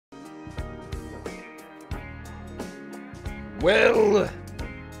Well,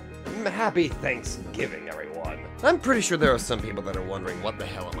 happy Thanksgiving, everyone. I'm pretty sure there are some people that are wondering, what the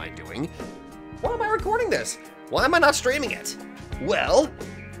hell am I doing? Why am I recording this? Why am I not streaming it? Well,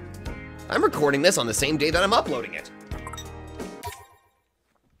 I'm recording this on the same day that I'm uploading it.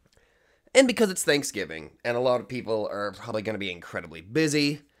 And because it's Thanksgiving, and a lot of people are probably going to be incredibly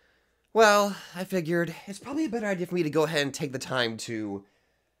busy, well, I figured it's probably a better idea for me to go ahead and take the time to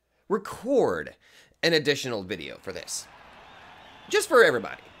record an additional video for this. Just for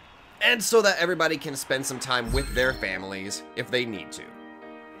everybody. And so that everybody can spend some time with their families if they need to.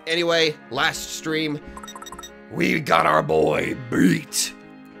 Anyway, last stream, we got our boy beat.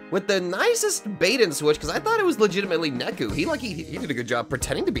 With the nicest bait and switch, because I thought it was legitimately Neku. He did a good job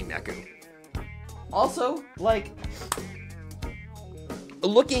pretending to be Neku. Also, like,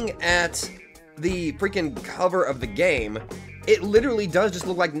 looking at the freaking cover of the game, it literally does just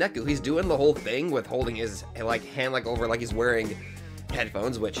look like Neku. He's doing the whole thing with holding his hand over like he's wearing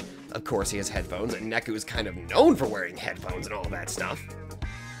headphones, which of course he has headphones, and Neku is kind of known for wearing headphones and all that stuff.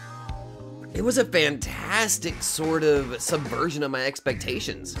 It was a fantastic sort of subversion of my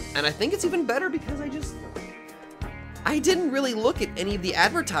expectations, and I think it's even better because I didn't really look at any of the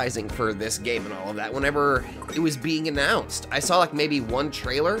advertising for this game and all of that whenever it was being announced. I saw like maybe one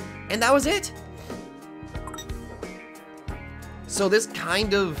trailer, and that was it. So this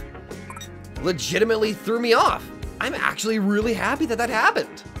kind of legitimately threw me off. I'm actually really happy that that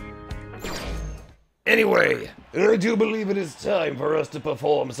happened. Anyway, I do believe it is time for us to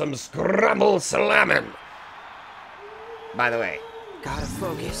perform some Scramble slamming. By the way, gotta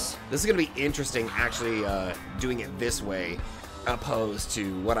focus. This is gonna be interesting actually doing it this way opposed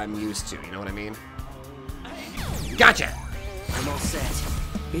to what I'm used to, you know what I mean? Gotcha! I'm all set.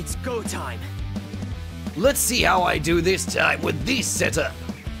 It's go time. Let's see how I do this time with this setup.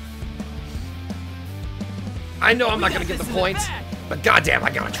 I know I'm not gonna get the points, but goddamn,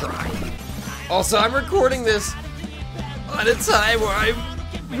 I gotta try. Also, I'm recording this at a time where I'm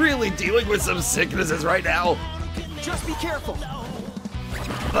really dealing with some sicknesses right now. Just be careful.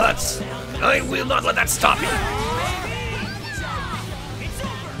 But I will not let that stop me.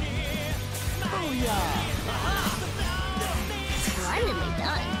 Splendidly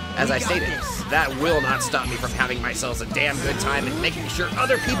done. As I stated, that will not stop me from having myself a damn good time and making sure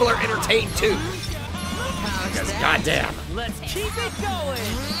other people are entertained too. Because goddamn. Let's keep it going.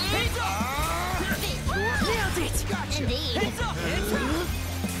 Nailed it. Gotcha. Indeed.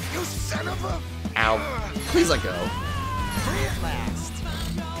 You son of a... Ow. Please let go. Free at last.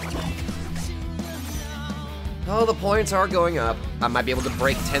 Oh, the points are going up. I might be able to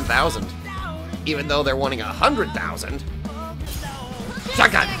break 10,000. Even though they're wanting 100,000.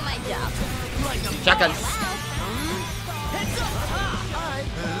 Shotgun! Shotgun!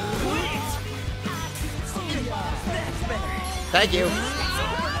 Thank you.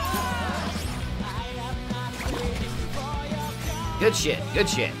 Good shit, good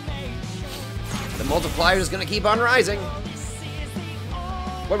shit. The multiplier is gonna keep on rising.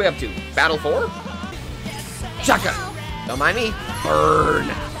 What are we up to? Battle 4? Shotgun! Don't mind me. Burn!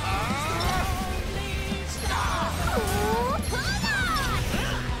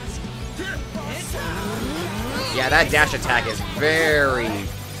 Yeah, that dash attack is very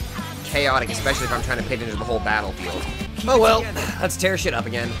chaotic, especially if I'm trying to pay attention to the whole battlefield. Oh well, let's tear shit up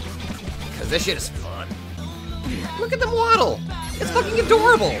again. Because this shit is fun. Look at them waddle! It's fucking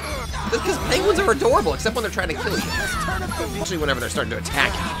adorable! Because penguins are adorable, except when they're trying to kill you. Especially whenever they're starting to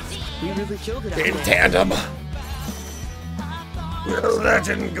attack you. We really killed it. In tandem. Well, that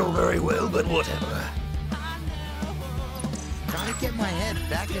didn't go very well, but whatever. Gotta get my head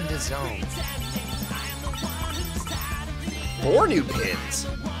back into zone. 4 new pins.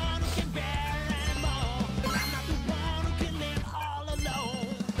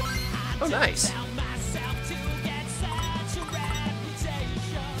 Oh, nice.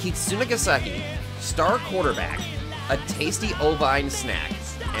 Kitsunagasaki, star quarterback, a tasty ovine snack,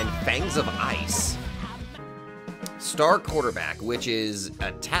 and fangs of ice. Star quarterback, which is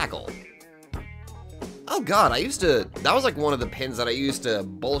a tackle. Oh god, that was like one of the pins that I used to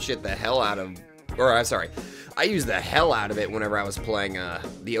bullshit the hell out of, or I'm sorry, I used the hell out of it whenever I was playing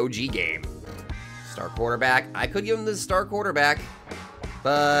the OG game. Star quarterback, I could give him the star quarterback,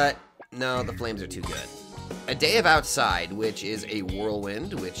 but no, the flames are too good. A Day of Outside, which is a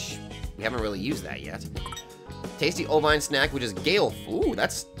whirlwind, which we haven't really used that yet. Tasty ovine snack, which is gale. Ooh,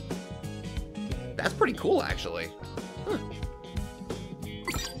 that's pretty cool, actually. Huh.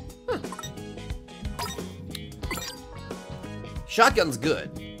 Huh. Shotgun's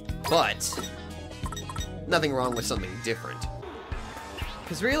good, but nothing wrong with something different.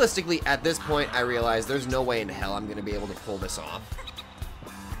 Because realistically, at this point, I realize there's no way in hell I'm going to be able to pull this off.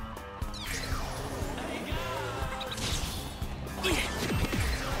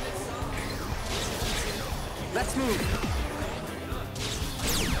 Let's move.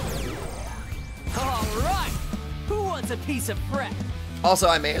 All right. Who wants a piece of Fred? Also,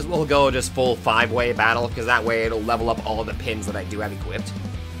 I may as well go just full 5-way battle, because that way it'll level up all the pins that I do have equipped.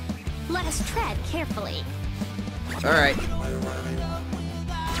 Let us tread carefully. Alright.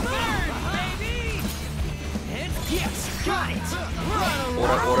 Yes, got it.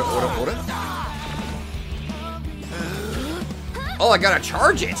 Order. Oh, I gotta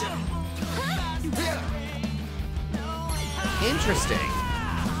charge it. Interesting.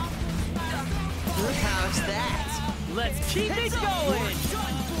 How's that? Let's keep it going.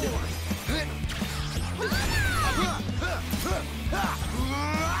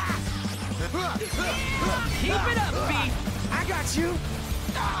 Keep it up, Beat. I got you.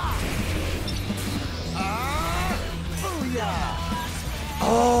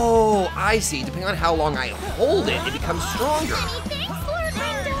 Oh, I see. Depending on how long I hold it, it becomes stronger. Thanks, Lord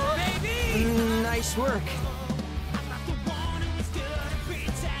Brindle. Nice work.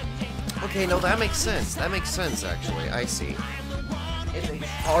 Okay, no, that makes sense. That makes sense, actually. I see. It's a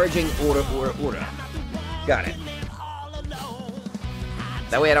charging order. Got it.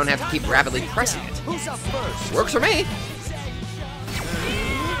 That way I don't have to keep rapidly pressing it. Who's up first? Works for me.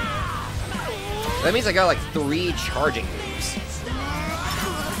 That means I got like 3 charging moves.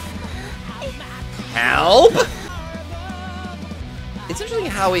 Help! It's interesting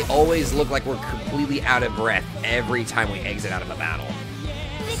how we always look like we're completely out of breath every time we exit out of a battle.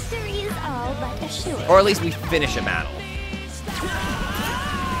 Victory is all but assured. Or at least we finish a battle.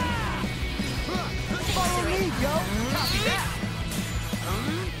 Follow me, yo. Copy that.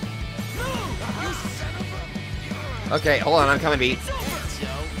 Okay, hold on, I'm coming, Beat.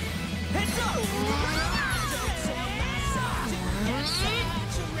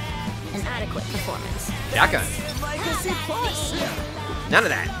 An adequate performance. Shotgun. Legacy plus. None of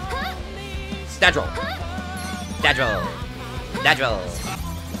that. Stadrol.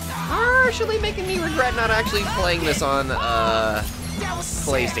 Partially making me regret not actually playing this on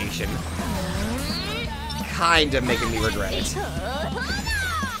PlayStation. Kind of making me regret it.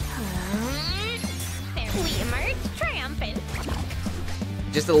 We emerge triumphant.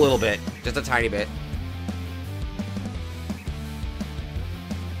 Just a little bit. Just a tiny bit.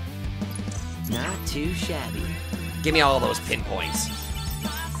 Not too shabby. Give me all those pinpoints.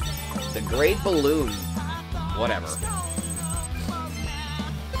 The Great Balloon. Whatever.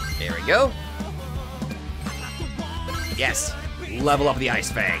 There we go. Yes. Level up the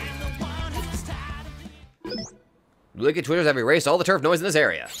Ice Fang. The Wicked Twitters have erased all the turf noise in this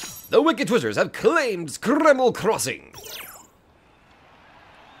area. The Wicked Twitters have claimed Scramble Crossing.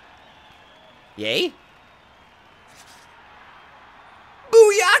 Yay?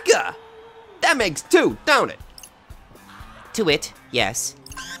 Booyaka! That makes 2, don't it? To it, yes.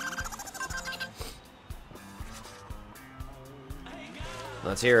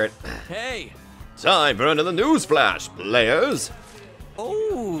 Let's hear it. Hey. Time for another news flash, players.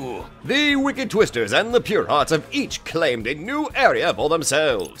 Oh. The Wicked Twisters and the Pure Hearts have each claimed a new area for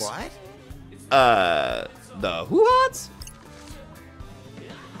themselves. What? The Who Hearts?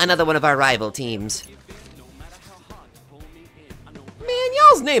 Another one of our rival teams. Man,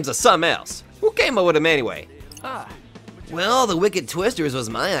 y'all's names are something else. Who came up with them anyway? Well, the Wicked Twisters was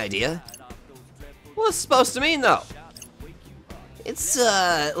my idea. What's it supposed to mean, though? It's,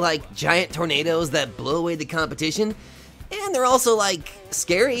 like giant tornadoes that blow away the competition, and they're also, like,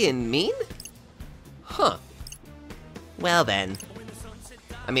 scary and mean? Huh. Well, then.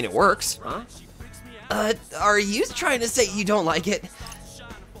 I mean, it works. Huh? Are you trying to say you don't like it?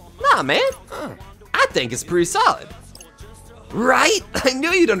 Nah, man. I think it's pretty solid. Right? I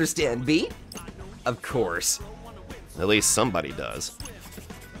knew you'd understand, B. Of course. At least somebody does.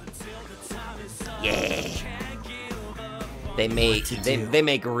 Yeah. They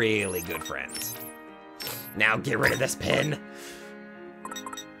make really good friends. Now get rid of this pin.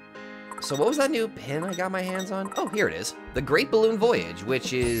 So what was that new pin I got my hands on? Oh, here it is. The Great Balloon Voyage,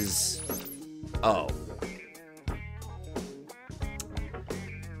 which is... Oh.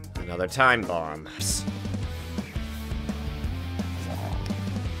 Another time bomb.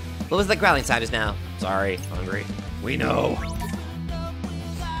 What was the growling sound just now? Sorry, hungry. We know.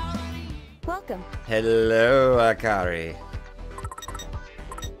 Welcome. Hello, Akari.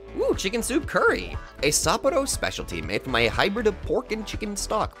 Ooh, chicken soup curry. A Sapporo specialty made from a hybrid of pork and chicken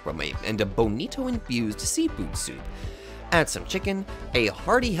stock and a bonito-infused seafood soup. Add some chicken, a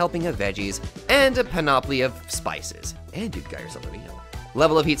hearty helping of veggies, and a panoply of spices. And you've got yourself a meal.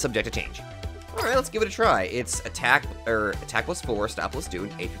 Level of heat subject to change. Alright, let's give it a try. It's attack plus 4, stop plus 2,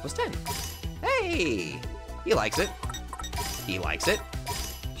 and HP plus 10. Hey! He likes it. He likes it.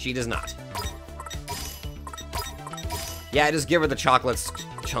 She does not. Yeah, just give her the chocolate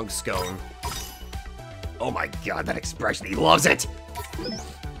chunk scone. Oh my god, that expression, he loves it!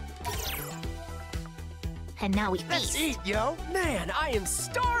 And now we Let's feast. eat, yo. Man, I am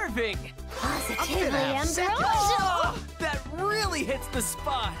starving! Positively have ambrosia. Oh, that really hits the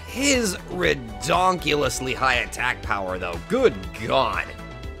spot! His redonkulously high attack power, though. Good god.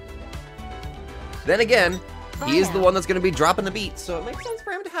 Then again, he is the one that's going to be dropping the beat, so it makes sense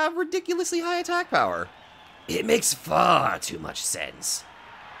for him to have ridiculously high attack power. It makes far too much sense.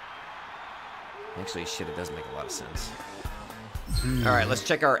 Actually, shit, it does make a lot of sense. Alright, let's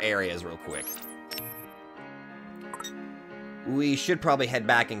check our areas real quick. We should probably head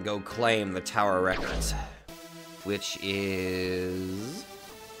back and go claim the Tower Records. Which is...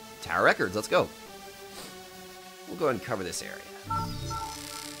 Tower Records, let's go. We'll go ahead and cover this area.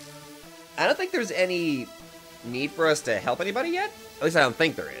 I don't think there's any need for us to help anybody yet. At least I don't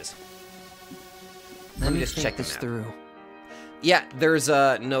think there is. Let me just check this through. Yeah, there's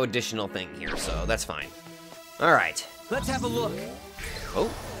no additional thing here, so that's fine. Alright. Let's have a look.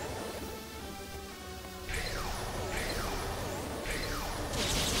 Oh.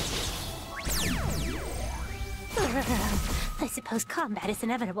 I suppose combat is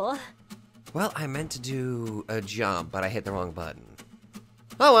inevitable. Well, I meant to do a jump, but I hit the wrong button.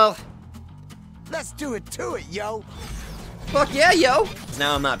 Oh well. Let's do it to it, yo. Fuck yeah, yo!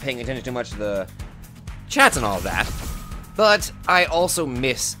 Now I'm not paying attention too much to the chats and all of that. But I also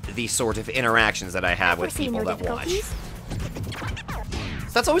miss the sort of interactions that I have with Foresee people no that watch. difficulties.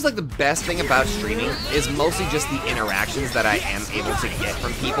 That's always like the best thing about streaming, is mostly just the interactions that I am able to get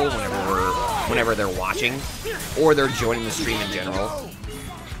from people whenever they're watching, or they're joining the stream in general.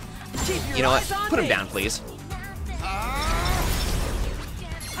 You know what? Put him down, please.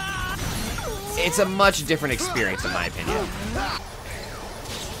 It's a much different experience, in my opinion.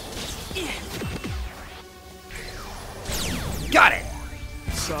 Got it!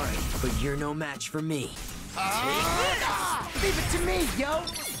 Sorry, but you're no match for me. Leave it to me, yo.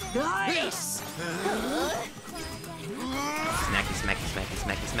 Nice! Smacky, smacky, smacky,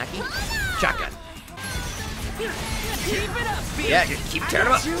 smacky, smacky. Shotgun. Keep it up, B! Yeah, keep tearing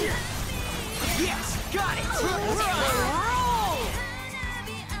him up. Yes, got it!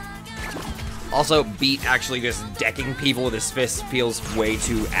 Also, Beat actually just decking people with his fists feels way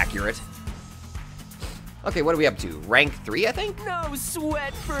too accurate. Okay, what are we up to? Rank 3, I think? No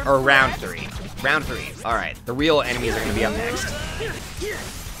sweat for Or round 3. Round 3. Alright, the real enemies are gonna be up next.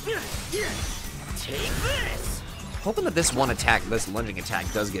 Take this! Hoping that this one attack, this lunging attack,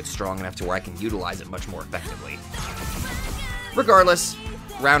 does get strong enough to where I can utilize it much more effectively. Regardless,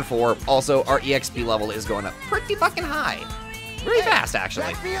 round 4. Also, our EXP level is going up pretty fucking high. Really fast,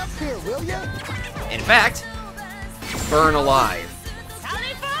 actually. Back me up here, will ya? In fact, burn alive.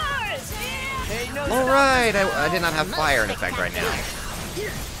 Hey, no Alright, I did not have fire in effect right now.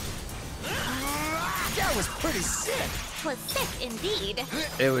 That was pretty sick. 'Twas sick indeed.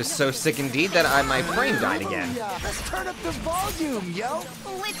 It was so sick indeed that my frame died again. Yeah, let's turn up the volume, yo.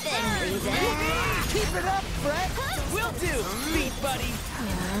 Within reason. Keep it up, Brett. Will do, beat buddy!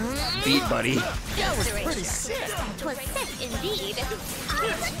 Beat buddy. That was pretty sick. 'Twas sick indeed.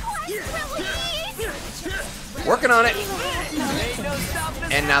 Release! Working on it. Ain't no stopping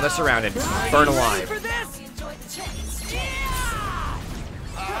us And now they're surrounded. Burn Ready alive. for this?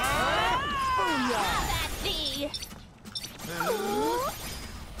 That be.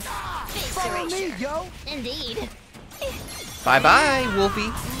 Follow me, yo. Indeed. Bye-bye,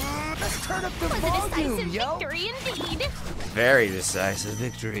 Wolfie. Let's turn up the Was a volume, decisive yo. victory indeed. Very decisive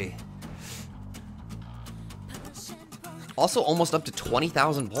victory. Also almost up to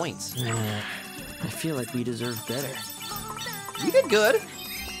 20,000 points. I feel like we deserve better. You did good.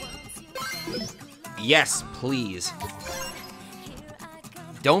 Yes, please.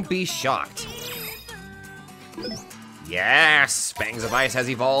 Don't be shocked. Yes, Fangs of Ice has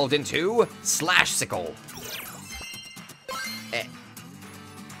evolved into Slash Sickle.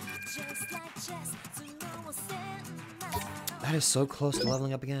 That is so close to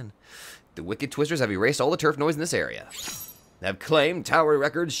leveling up again. The Wicked Twisters have erased all the turf noise in this area. They have claimed Tower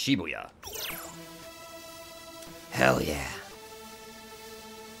Records Shibuya. Hell yeah.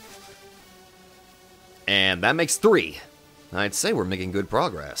 And that makes 3. I'd say we're making good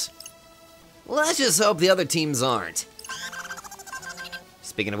progress. Let's just hope the other teams aren't.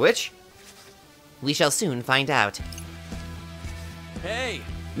 Speaking of which, we shall soon find out. Hey,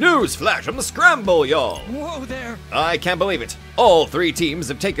 News flash from the Scramble, y'all! Whoa there. I can't believe it. All 3 teams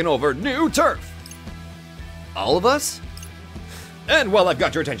have taken over new turf. All of us? And while I've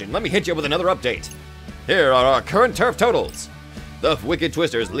got your attention, let me hit you with another update. Here are our current turf totals. The Wicked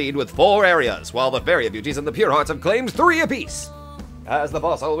Twisters lead with 4 areas, while the Fairy Beauties and the Pure Hearts have claimed 3 apiece. As the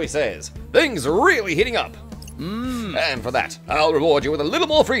boss always says, things really heating up. And for that, I'll reward you with a little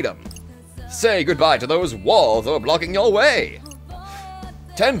more freedom. Say goodbye to those walls that are blocking your way.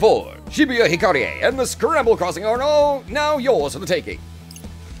 10-4, Shibuya Hikarie and the Scramble Crossing are all now yours for the taking.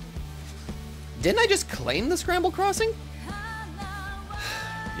 Didn't I just claim the Scramble Crossing?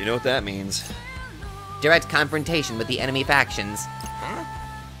 You know what that means. Direct confrontation with the enemy factions. Huh?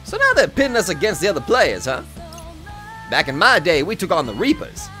 So now they're pitting us against the other players, huh? Back in my day, we took on the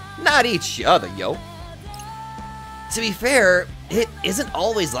Reapers, not each other, yo. To be fair, it isn't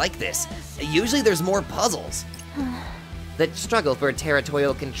always like this. Usually there's more puzzles. The struggle for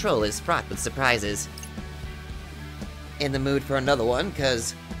territorial control is fraught with surprises. In the mood for another one,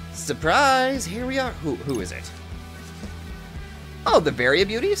 cause surprise, here we are. Who is it? Oh, the Varia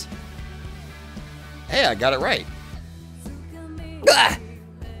Beauties? Hey, I got it right. Ah!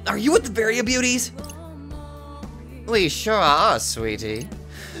 Are you with the Varia Beauties? We sure are, sweetie.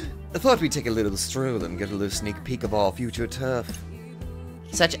 I thought we'd take a little stroll and get a little sneak peek of our future turf.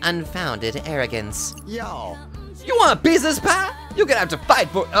 Such unfounded arrogance. Yo. You want a piece of this pie? You're gonna have to fight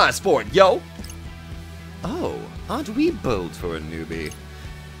for us for it, yo! Oh, aren't we bold for a newbie?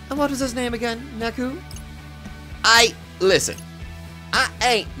 And what was his name again, Neku? Listen. I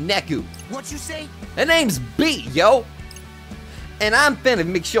ain't Neku. What you say? Her name's B, yo! And I'm finna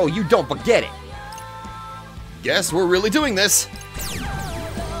make sure you don't forget it. Guess we're really doing this.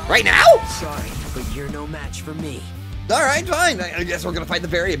 Right now? Sorry, but you're no match for me. Alright, fine. I guess we're gonna fight the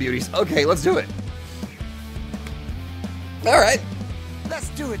Varia Beauties. Okay, let's do it. Alright. Let's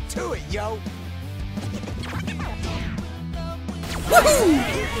do it to it, yo. Woohoo!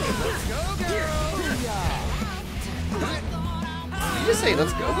 Did you just say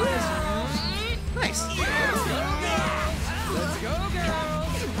let's go, boys? Nice. Let's go, girls!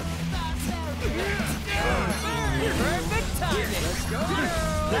 Perfect timing! Let's go,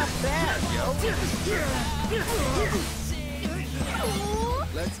 girls! Not bad, yo.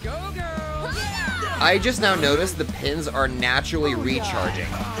 Let's go, girls! I just now noticed the pins are naturally recharging.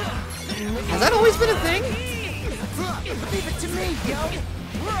 Has that always been a thing? Leave it to me, yo.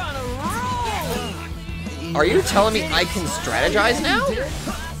 We're on a roll! Are you telling me I can strategize now?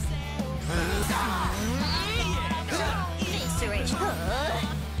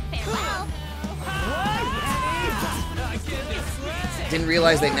 Farewell. Didn't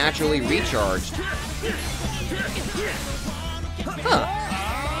realize they naturally recharged. Huh.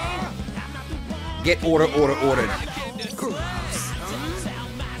 Get ordered.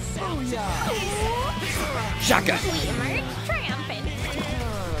 Shaka. We emerge triumphant.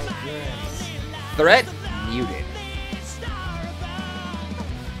 Threat muted.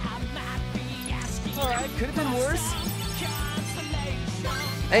 Alright, could have been worse.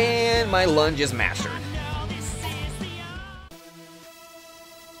 And my lunge is mastered.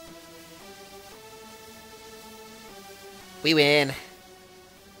 We win.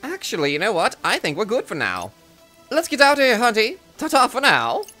 Actually, you know what? I think we're good for now. Let's get out of here, Hunty. Ta-ta for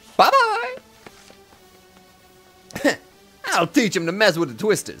now. Bye-bye. I'll teach him to mess with the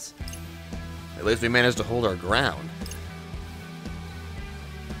twisters. At least we managed to hold our ground.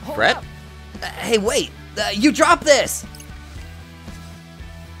 Fred? Hey, wait. You dropped this.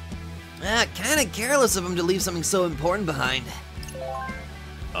 Kinda careless of him to leave something so important behind.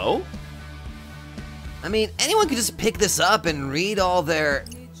 Oh? I mean, anyone could just pick this up and read all their...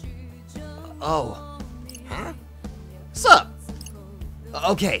 Oh. Huh? Sup?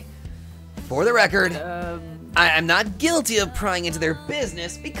 Okay. For the record, I'm not guilty of prying into their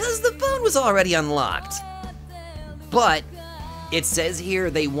business because the phone was already unlocked. But it says here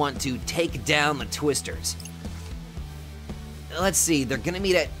they want to take down the twisters. Let's see, they're gonna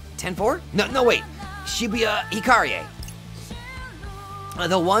meet at 10-4? No, wait. Shibuya Hikarie.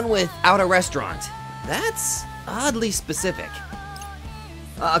 The one without a restaurant. That's oddly specific.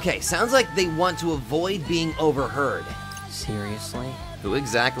 Okay, sounds like they want to avoid being overheard. Seriously? Who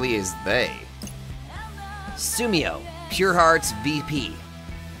exactly is they? Sumio, Pure Heart's VP.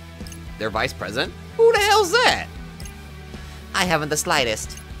 Their vice president? Who the hell's that? I haven't the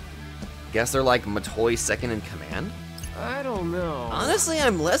slightest. Guess they're like Matoi's second in command? I don't know. Honestly,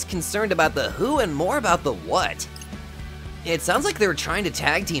 I'm less concerned about the who and more about the what. It sounds like they were trying to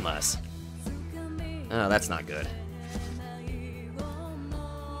tag team us. Oh, that's not good.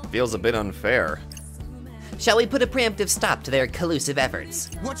 Feels a bit unfair. Shall we put a preemptive stop to their collusive efforts?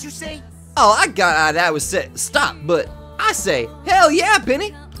 What you say? Oh, I got that was set. Stop, but I say, hell yeah,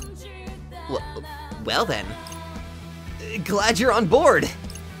 Penny. Well then. Glad you're on board.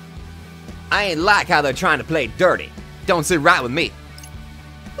 I ain't like how they're trying to play dirty. Don't sit right with me.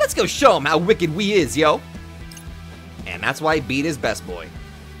 Let's go show them how wicked we is, yo. And that's why Beat is best boy.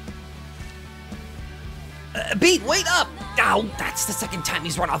 Beat, wait up! Ow, that's the second time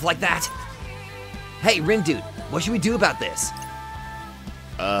he's run off like that. Hey, Rin Dude, what should we do about this?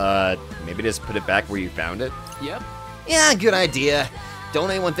 Maybe just put it back where you found it? Yep. Yeah, good idea. Don't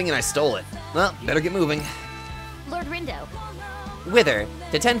anyone thinking I stole it. Well, better get moving. Lord Rindo. Whither?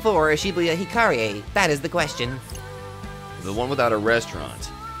 To 10-4 or Shibuya Hikarie? That is the question. The one without a restaurant.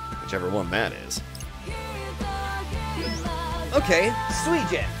 Whichever one that is. Okay, sweet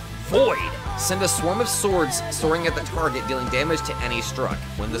Jet. Void. Send a swarm of swords soaring at the target, dealing damage to any struck.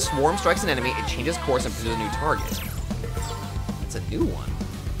 When the swarm strikes an enemy, it changes course and pursues a new target. It's a new one.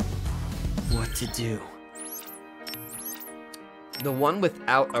 What to do? The one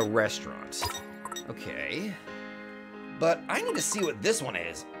without a restaurant. Okay. But I need to see what this one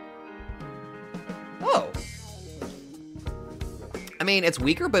is. Oh. I mean, it's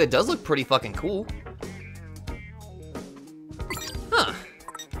weaker, but it does look pretty fucking cool. Huh.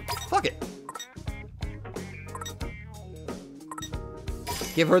 Fuck it.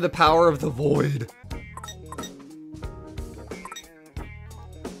 Give her the power of the void.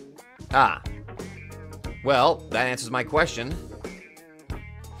 Ah. Well, that answers my question.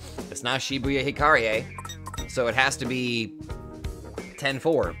 It's not Shibuya Hikarie, so it has to be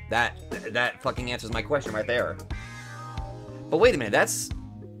 10-4. That fucking answers my question right there. But wait a minute, that's...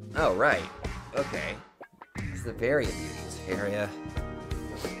 Oh, right. Okay. It's the Varia Beauties area.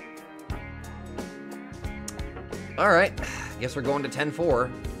 Alright, guess we're going to 10-4.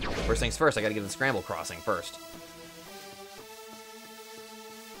 First things first, I gotta get the Scramble crossing first.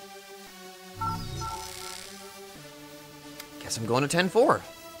 Guess I'm going to 10-4.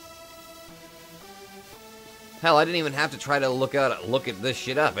 Hell, I didn't even have to try to look at this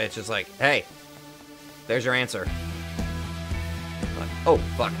shit up. It's just like, hey, there's your answer. Oh,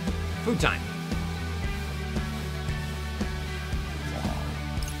 fuck. Food time.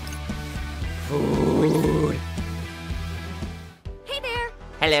 Food. Hey there.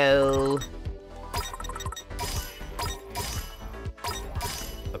 Hello.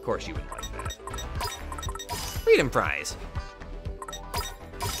 Of course you would like that. Freedom fries.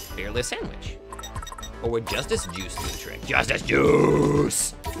 Fearless sandwich. Or would Justice Juice do the trick? Justice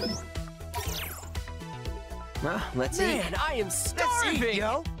Juice! Well, let's eat. Man, I am Let's starving. eat,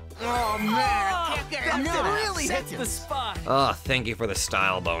 yo. Oh, man, I can't get enough of that Really hits the sentence. spot. Oh, thank you for the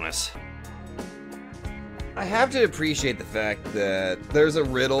style bonus. I have to appreciate the fact that there's a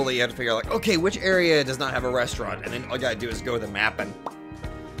riddle that you have to figure out, like, okay, which area does not have a restaurant? And then all you gotta do is go to the map and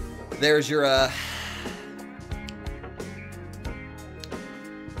there's your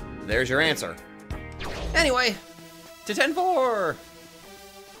answer. Anyway, to 10-4.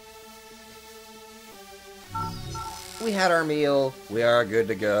 We had our meal. We are good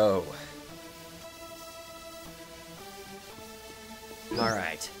to go. All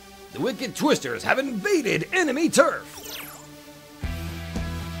right. The Wicked Twisters have invaded enemy turf.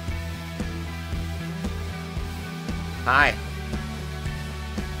 Hi.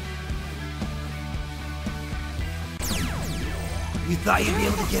 You thought you'd be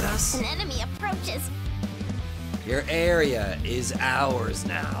able to get us? An enemy approaches. Your area is ours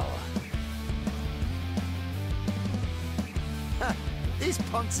now. Huh, these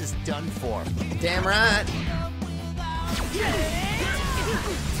punks is done for. Damn right.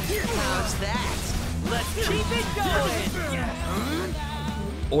 How's that? Let's keep it going.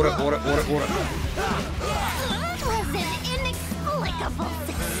 Order. Was an inexplicable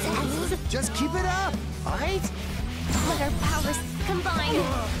success. Just keep it up, all right? With our powers combined.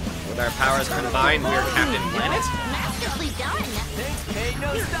 With our powers combined, we are Captain Planet. Masterfully done. Thanks, Kate.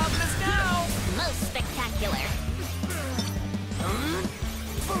 No stopping us now. Most spectacular.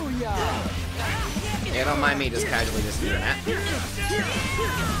 Booyah! Yeah, don't mind me just casually just doing that. Not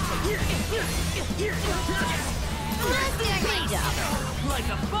doing my job. Like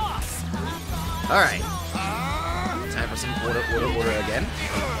a boss. Alright. Time for some order again.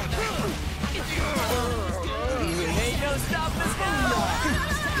 Ain't no stopping us now.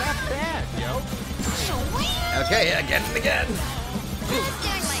 Not bad, yo. Okay, again and again. Just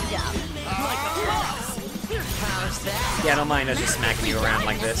doing my job. Like a boss. How's that? Yeah, don't mind us just smacking you around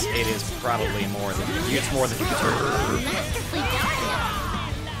like this. It is probably more than it's more than you deserve. Masterfully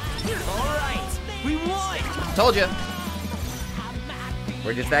done. All right, we won. Told you.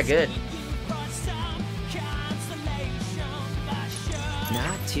 We're just that good.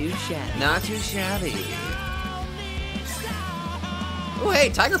 too shabby. Not too shabby. Oh, hey,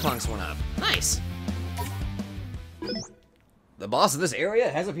 Tiger Punks went up. Nice. The boss of this area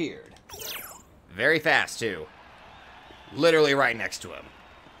has appeared. Very fast, too. Literally right next to him.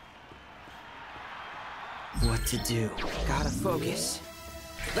 What to do? Gotta focus.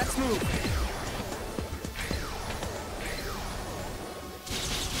 Let's move.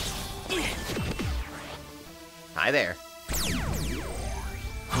 Hi there.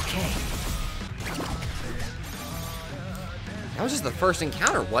 Okay. That was just the first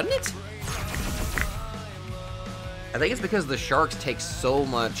encounter, wasn't it? I think it's because the sharks take so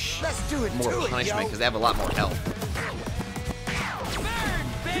much Let's do it more to it, punishment yo. because they have a lot more health. Burn,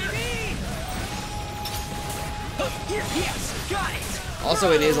 baby! Yes, got it!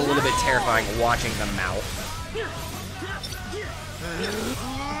 Also, it is a little bit terrifying watching the mouth.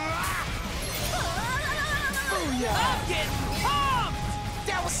 I'm getting pumped!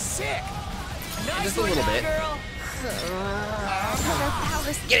 That was sick. Nice Just a one, little bit. girl. Our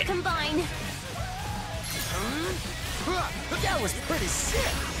powers Get it. combine. That was pretty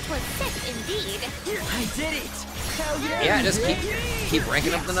sick. Twas sick indeed. I did it! Hell yeah! Yeah, just keep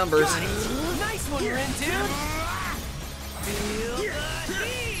ranking up the numbers. Got it. Nice one, Ren, dude! Feel the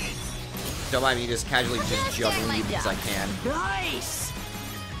heat! Don't mind me just casually just juggling you because I can. Nice!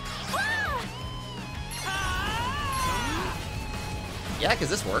 Yeah, because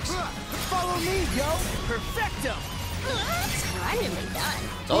this works. Follow me, yo. Perfecto! Splendidly done.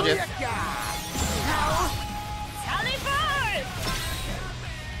 Told you. Tally five!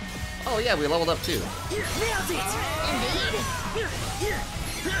 Oh yeah, we leveled up too. Nailed it! Indeed.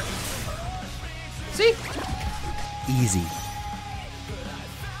 See? Easy.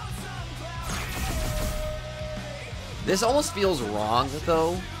 This almost feels wrong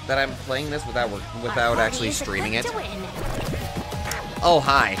though that I'm playing this without Our actually party is streaming it. equipped to win. Oh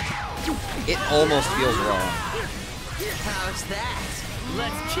hi. It almost feels wrong. How's that?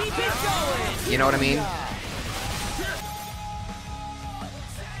 Let's keep it going! You know what I mean?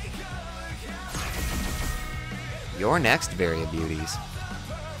 You're next, Varia Beauties.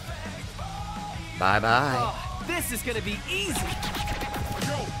 Bye-bye. Oh, this is gonna be easy!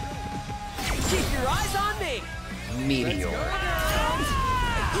 Keep your eyes on me! Meteor.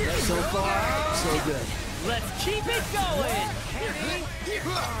 So far, so good. Let's keep it going!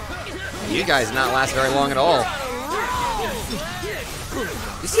 You guys not last very long at all.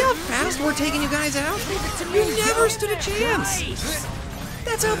 You see how fast we're taking you guys out? You never stood a chance. Nice!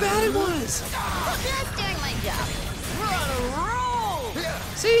 That's how bad it was. Just doing my job. We're on a roll!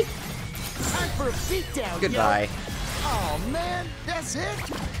 See? Time for a beatdown. Goodbye. Yo. Oh man, that's it.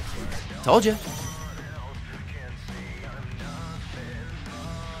 Told you.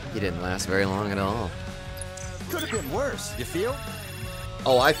 You didn't last very long at all. Could have been worse. You feel?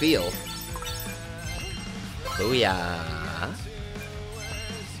 Oh, I feel. Booyah.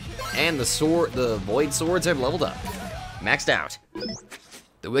 And the void swords have leveled up. Maxed out.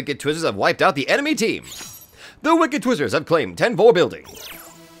 The Wicked Twizzlers have wiped out the enemy team. The Wicked Twizzlers have claimed 10-4 building.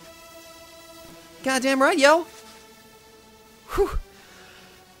 Goddamn right, yo. Whew.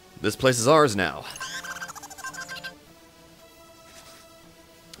 This place is ours now.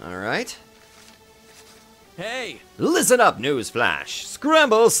 Alright. Hey! Listen up, newsflash.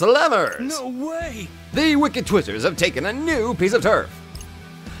 Scramble Slammers! No way! The Wicked Twizzlers have taken a new piece of turf.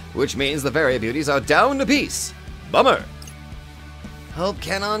 Which means the Varia Beauties are down to peace. Bummer. Hope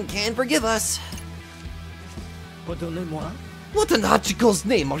Canon can forgive us. Pardonnez-moi? What in Hachiko's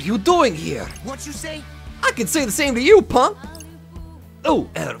name are you doing here? What you say? I can say the same to you, punk. Oh,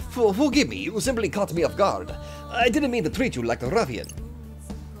 forgive me. You simply caught me off guard. I didn't mean to treat you like a ruffian.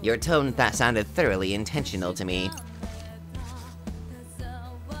 Your tone that sounded thoroughly intentional to me.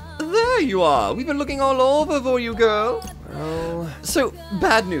 There you are. We've been looking all over for you, girl. Oh. So,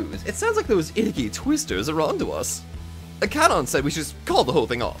 bad news. It sounds like those icky twisters are onto us. Canon said we should just call the whole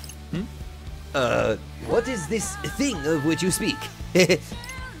thing off. What is this thing of which you speak?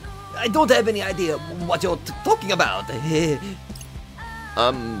 I don't have any idea what you're talking about.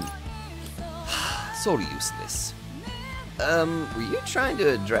 So useless. Were you trying to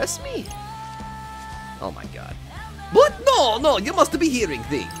address me? Oh my god. What? No, you must be hearing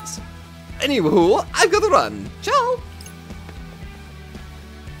things. Anywho, I've got to run. Ciao.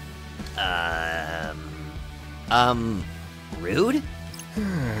 Rude?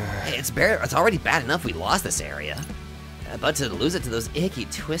 It's already bad enough we lost this area. But to lose it to those icky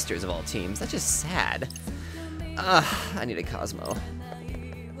twisters of all teams, that's just sad. I need a Cosmo.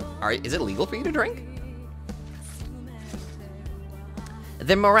 Alright, is it legal for you to drink?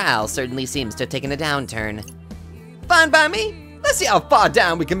 Their morale certainly seems to have taken a downturn. Fine by me. Let's see how far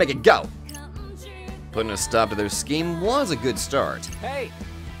down we can make it go. Putting a stop to their scheme was a good start. Hey,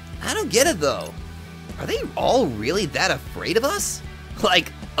 I don't get it though. Are they all really that afraid of us?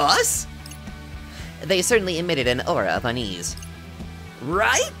 Like, us? They certainly emitted an aura of unease.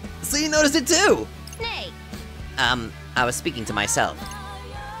 Right? So you noticed it too. Nay. I was speaking to myself.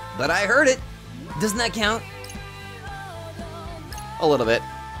 But I heard it. Doesn't that count? A little bit.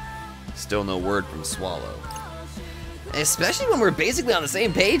 Still no word from Swallow. Especially when we're basically on the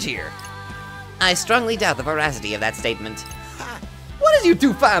same page here. I strongly doubt the veracity of that statement. What did you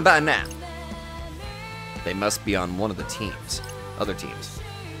two find by now? They must be on one of the teams. Other teams.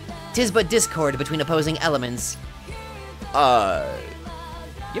 'Tis but discord between opposing elements.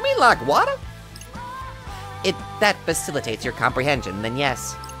 You mean like water? If that facilitates your comprehension, then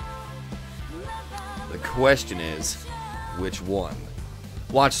yes. The question is, which one?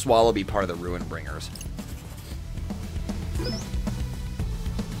 Watch Swallow be part of the Ruin Bringers.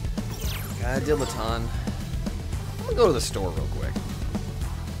 God, Dilaton. I'm gonna go to the store real quick.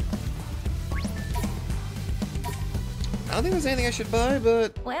 I don't think there's anything I should buy,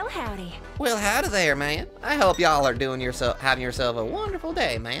 but... Well, howdy. Well, howdy there, man. I hope y'all are having yourself a wonderful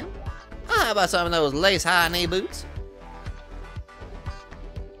day, man. How about some of those lace high knee boots?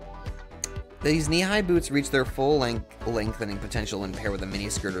 These knee-high boots reach their full lengthening potential and pair with a mini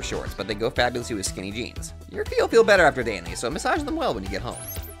skirt or shorts, but they go fabulously with skinny jeans. Your feet will feel better after a day in these, so massage them well when you get home.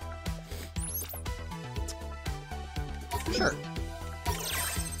 Sure.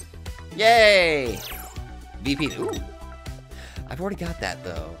 Yay! VP. Ooh. I've already got that,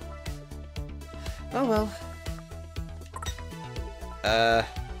 though. Oh, well.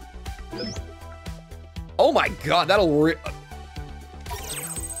 Oh my god, that'll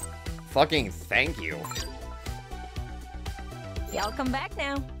fucking thank you. Y'all come back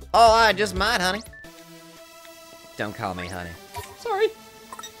now. Oh, I just might, honey. Don't call me honey. Sorry.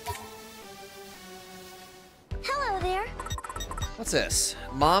 Hello there. What's this?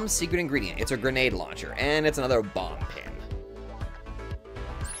 Mom's secret ingredient. It's a grenade launcher, and it's another bomb pin.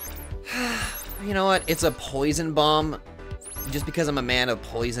 You know what? It's a poison bomb. Just because I'm a man of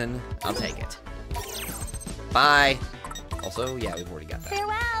poison, I'll take it. Bye. Also, yeah, we've already got that.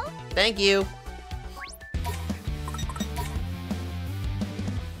 Farewell. Thank you.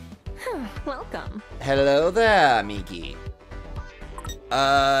 Welcome. Hello there, Miki.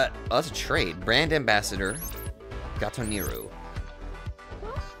 Oh, that's a trade. Brand ambassador, Gatoniru.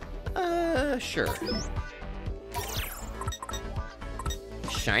 Sure.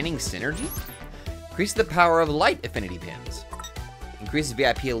 Shining synergy? Increase the power of light affinity pins. Increases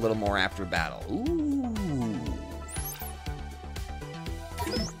VIP a little more after battle. Ooh.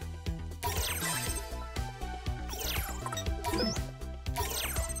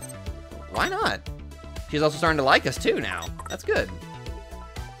 Why not? She's also starting to like us too now. That's good.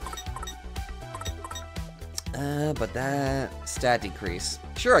 But that stat decrease.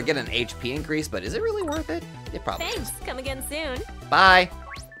 Sure, I get an HP increase, but is it really worth it? It probably is. Thanks. Come again soon. Bye.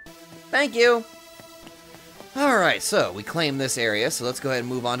 Thank you. All right, so we claim this area, so let's go ahead and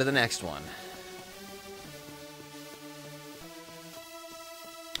move on to the next one.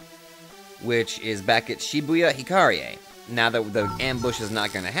 Which is back at Shibuya Hikarie. Now that the ambush is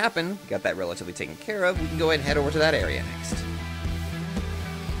not going to happen, got that relatively taken care of, we can go ahead and head over to that area next.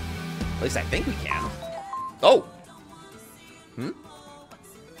 At least I think we can. Oh!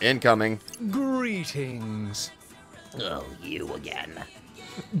 Incoming. greetings. Oh, you again.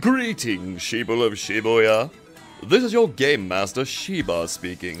 Greetings, sheeple of Shibuya. This is your game master, Shiba,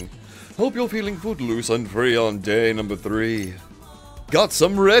 speaking. Hope you're feeling footloose and free on day number 3. Got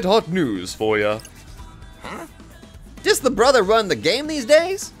some red-hot news for ya. Just the brother run the game these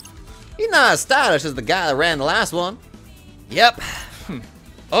days? He's not as stylish as the guy that ran the last one. Yep.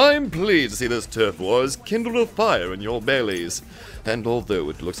 I'm pleased to see this turf war has kindled a fire in your bellies. And although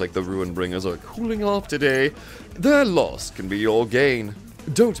it looks like the Ruin Bringers are cooling off today, their loss can be your gain.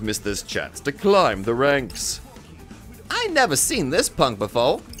 Don't miss this chance to climb the ranks. I ain't never seen this punk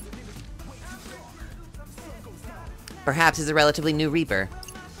before. Perhaps he's a relatively new Reaper.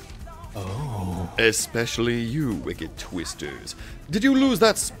 Especially you, wicked twisters. Did you lose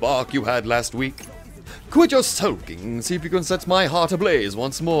that spark you had last week? Quit your sulking and see if you can set my heart ablaze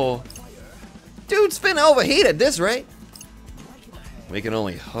once more. Dude's finna overheat at this rate. We can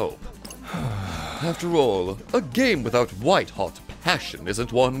only hope. After all, a game without white-hot passion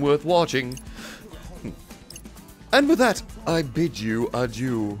isn't one worth watching. And with that, I bid you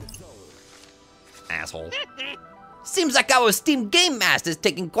adieu. Asshole. Seems like our esteemed game master's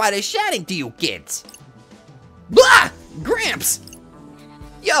taking quite a shining to you kids. Blah! Gramps!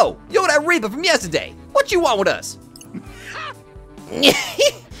 Yo, that Reaper from yesterday. What you want with us?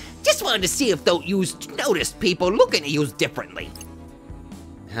 Just wanted to see if those yous noticed people looking at yous differently.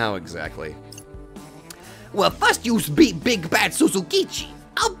 How exactly? Well, first yous beat Big Bad Suzukichi,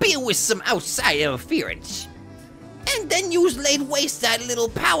 albeit with some outside interference. And then yous laid waste that little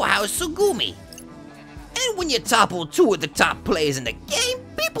powerhouse Sugumi. And when you topple two of the top players in the game,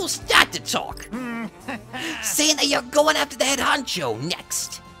 people start to talk. Saying that you're going after the head honcho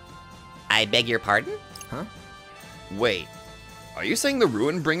next. I beg your pardon? Huh? Wait, are you saying the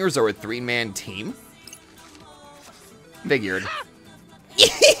Ruin Bringers are a 3-man team? Figured.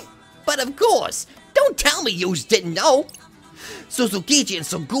 But of course, don't tell me yous didn't know. Suzukichi and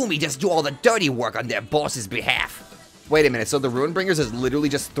Sugumi just do all the dirty work on their boss's behalf. Wait a minute, so the Ruin Bringers is literally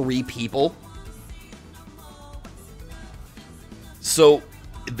just 3 people? So,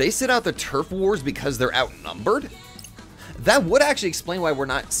 they sit out the turf wars because they're outnumbered? That would actually explain why we're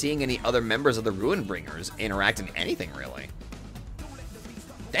not seeing any other members of the Ruin Bringers interact in anything, really.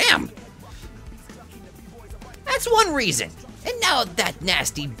 Damn! That's one reason. And now that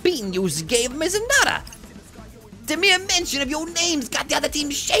nasty beating yous gave him is another. The mere mention of your names got the other team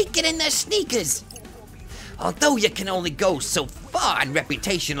shaking in their sneakers. Although you can only go so far on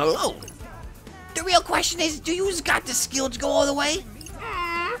reputation alone. The real question is, do yous got the skill to go all the way?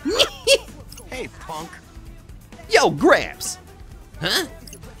 Hey, punk. Yo, Gramps! Huh?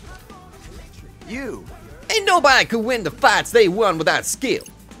 You. Ain't nobody could win the fights they won without skill.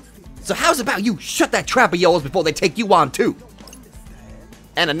 So how's about you shut that trap of yours before they take you on too?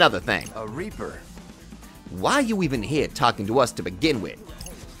 And another thing, A Reaper. why are you even here talking to us to begin with?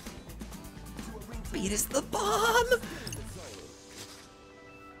 Beat is the bomb!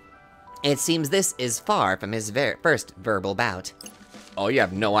 It seems this is far from his first verbal bout. Oh, you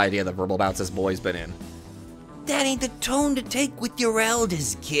have no idea the verbal bouts this boy's been in. That ain't the tone to take with your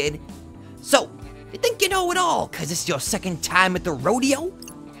elders, kid. So, you think you know it all, cause it's your second time at the rodeo?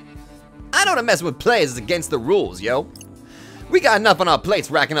 I know to mess with players is against the rules, yo. We got enough on our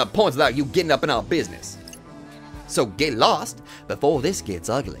plates racking up points without you getting up in our business. So get lost before this gets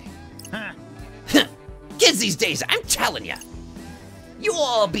ugly. Kids these days, I'm telling ya. You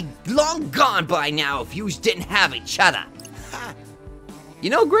all be long gone by now if yous didn't have each other. You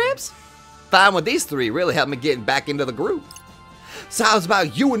know, Gramps? Fine with these 3 really helped me get back into the group. So how's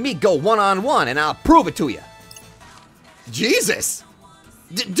about you and me go one-on-one and I'll prove it to you? Jesus!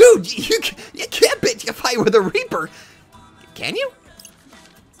 Dude, you can't pick a fight with a Reaper. Can you?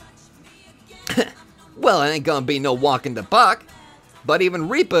 Well, it ain't gonna be no walk in the park. But even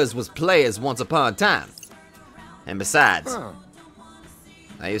Reapers was players once upon a time. And besides,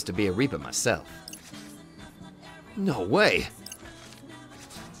 I used to be a Reaper myself. No way.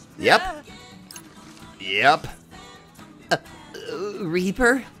 Yep. Yep.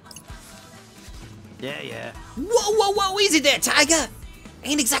 Reaper? Yeah. Whoa, easy there, Tiger.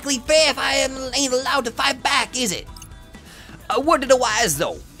 Ain't exactly fair if I ain't allowed to fight back, is it? A word to the wise,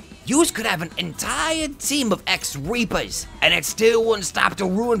 though. Yous could have an entire team of ex-Reapers, and it still wouldn't stop the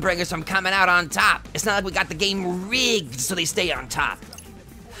Ruin Bringers from coming out on top. It's not like we got the game rigged so they stay on top.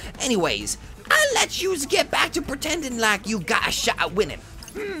 Anyways, I'll let yous get back to pretending like you got a shot at winning.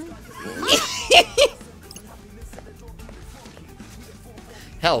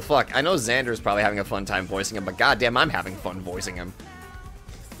 Hell, fuck. I know Xander's probably having a fun time voicing him, but goddamn, I'm having fun voicing him.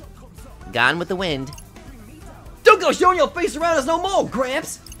 Gone with the wind. Don't go showing your face around us no more,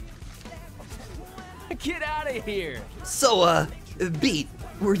 Gramps! Get out of here! So, Beat,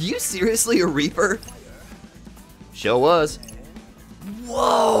 were you seriously a Reaper? Sure was.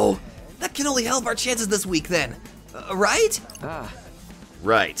 Whoa! That can only help our chances this week then, right?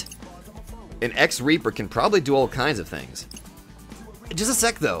 Right. An ex-Reaper can probably do all kinds of things. Just a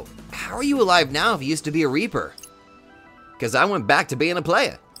sec though, how are you alive now if you used to be a Reaper? Because I went back to being a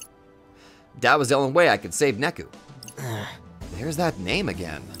player. That was the only way I could save Neku. There's that name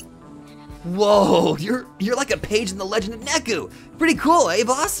again. Whoa, you're like a page in the Legend of Neku. Pretty cool, eh,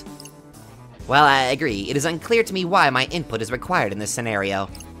 boss? Well, I agree. It is unclear to me why my input is required in this scenario.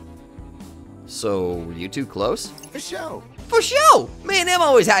 So, were you two close? For show. For sure! Me and him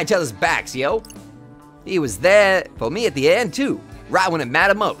always had each other's backs, yo. He was there for me at the end too, right when it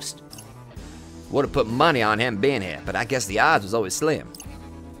mattered most. Would have put money on him being here, but I guess the odds was always slim.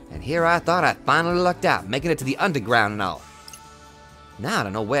 And here I thought I finally lucked out, making it to the underground and all. Now I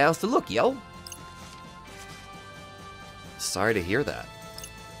don't know where else to look, yo. Sorry to hear that.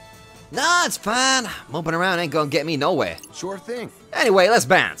 Nah, it's fine. Moping around ain't gonna get me nowhere. Sure thing. Anyway, let's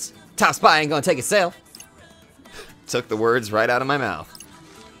bounce. Top spot ain't gonna take itself. Took the words right out of my mouth.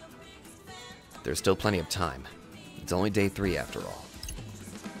 There's still plenty of time. It's only day 3 after all.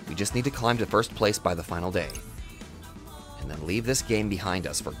 We just need to climb to first place by the final day. and then leave this game behind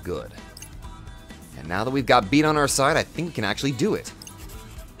us for good. And now that we've got beat on our side, I think we can actually do it.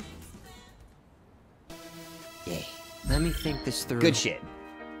 Yay. Let me think this through. Good shit.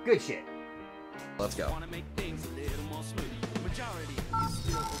 Good shit. Let's go.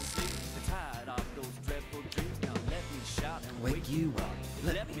 Wake you up.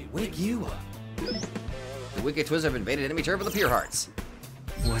 Let me wake you up. The Wicked Twizzlers have invaded enemy turf with the Pure Hearts.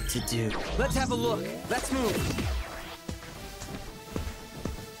 What to do? Let's have a look. Let's move.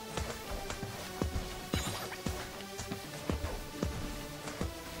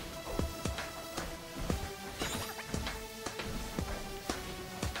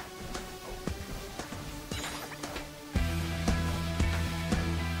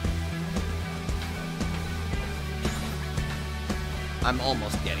 I'm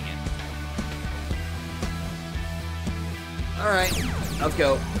almost getting it. Alright, let's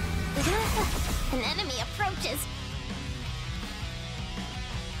go. An enemy approaches.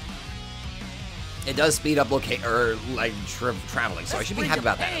 It does speed up traveling, so I should be happy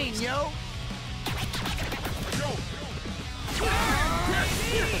about that. at least.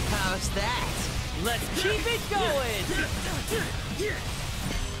 How's that? Let's keep it going.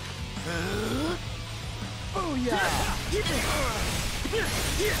 Oh yeah.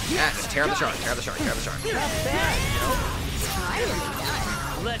 Yeah, just tear the shark, tear the shark, tear the shark. Not bad,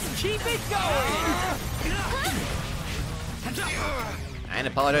 Let's keep it going. I ain't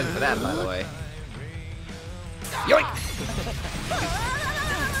apologizing for that, by the way. Yoink!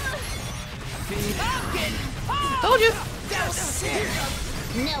 Told you!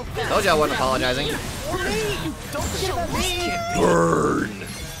 No. Told you I wasn't apologizing. Don't show me. Burn!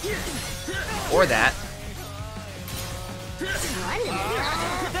 Or that.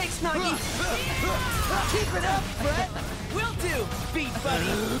 Thanks, Nuggy. Keep it up, Brett. Will do, beat buddy.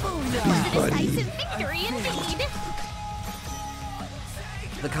 Decisive victory indeed.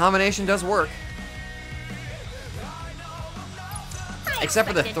 The combination does work. Except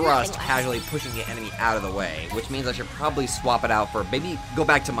for the thrust, casually pushing the enemy out of the way, which means I should probably swap it out for maybe go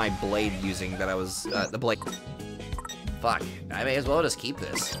back to my blade using that I was the blade. Fuck, I may as well just keep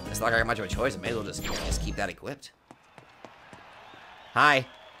this. It's not like I got much of a choice. I may as well just keep that equipped. Hi.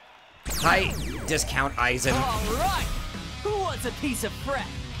 Hi, Discount Eisen. All right. Who wants a piece of Fred?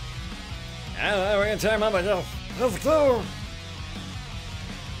 We're gonna tear him up myself. Let's go.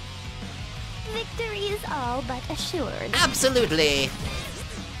 Victory is all but assured. Absolutely.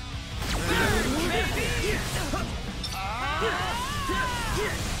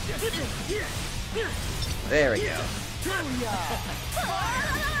 There we go.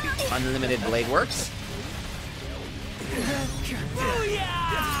 Unlimited blade works.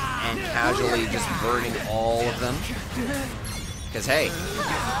 And casually just burning all of them. Because hey,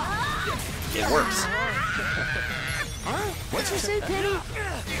 it works. What'd you say, Penny?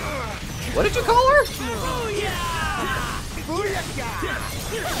 What did you call her? Booyaka!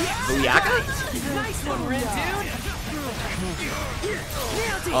 Booyaka? Nice one, Red Dude.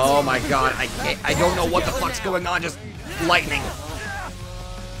 Oh my god, I don't know what the fuck's going on, just lightning.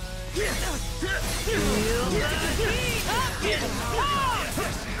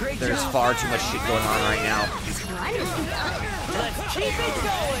 There's far too much shit going on right now. Let's keep it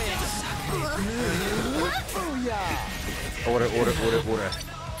going. Order.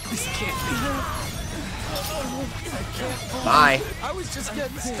 Bye. I was just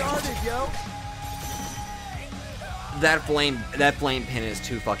getting started, yo. That flame pin is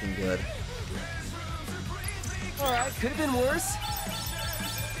too fucking good. Alright, could have been worse.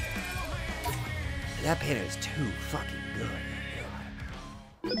 That pin is too fucking good.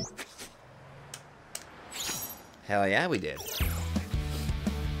 Hell yeah, we did.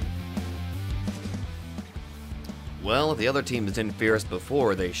 Well, if the other teams didn't fear us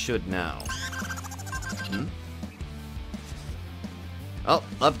before, they should now. Oh,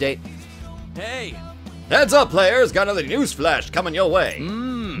 update. Hey. Heads up, players! Got another news flash coming your way.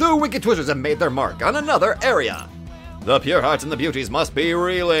 The Wicked Twizzlers have made their mark on another area. The Pure Hearts and the Beauties must be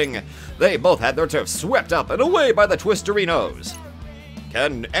reeling. They both had their turf swept up and away by the Twisterinos.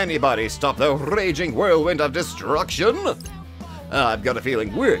 Can anybody stop the raging whirlwind of destruction? I've got a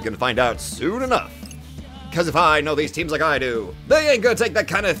feeling we're gonna find out soon enough. Cause if I know these teams like I do, they ain't gonna take that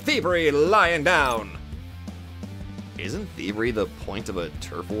kind of thievery lying down. Isn't thievery the point of a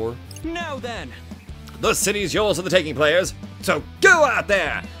turf war? Now then. The city's yours for the taking, players. So go out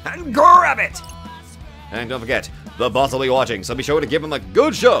there and grab it! And don't forget, the boss will be watching, so be sure to give him a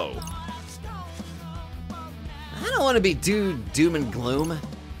good show. I don't want to be doom and gloom,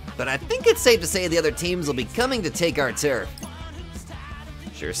 but I think it's safe to say the other teams will be coming to take our turf.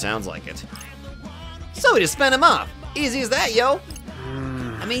 Sure sounds like it. So we just spent them off. Easy as that, yo.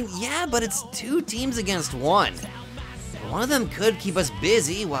 I mean, yeah, but it's 2 teams against 1. One of them could keep us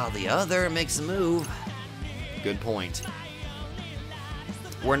busy while the other makes a move. Good point.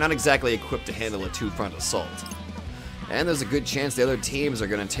 We're not exactly equipped to handle a 2-front assault. And there's a good chance the other teams are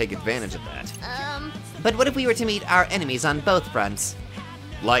gonna take advantage of that. But what if we were to meet our enemies on both fronts?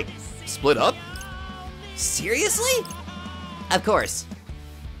 Like, split up? Seriously? Of course.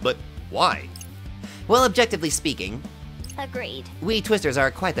 But why? Well, objectively speaking, Agreed. we Twisters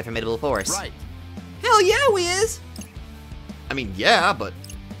are quite the formidable force. Right. Hell yeah, we is! I mean, yeah, but...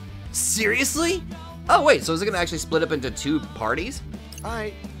 Seriously? Oh wait, so is it gonna actually split up into 2 parties?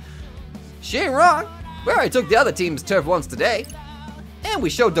 Alright. She ain't wrong. We already took the other team's turf once today. And we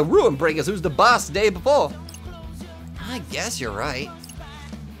showed the Ruin Bringers who's the boss the day before. I guess you're right.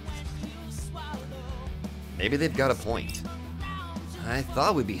 Maybe they've got a point. I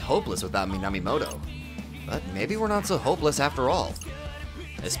thought we'd be hopeless without Minamimoto. But maybe we're not so hopeless after all.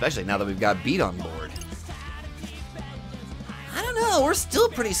 Especially now that we've got Beat on board. I don't know, we're still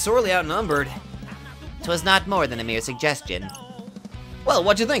pretty sorely outnumbered. 'Twas not more than a mere suggestion. Well,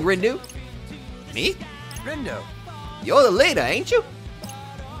 what you think, Rindu? Me? Rindo. You're the leader, ain't you?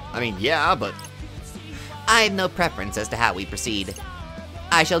 I mean, yeah, but... I have no preference as to how we proceed.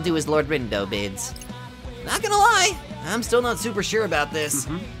 I shall do as Lord Rindo bids. Not gonna lie, I'm still not super sure about this.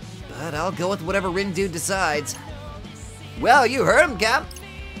 But I'll go with whatever Rindu decides. Well, you heard him, Cap.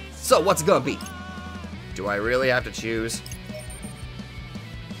 So what's it gonna be? Do I really have to choose?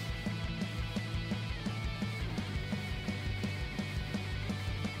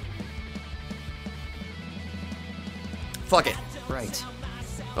 Fuck it. Right.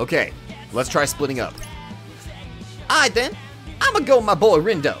 Okay, let's try splitting up. Alright then, I'ma go with my boy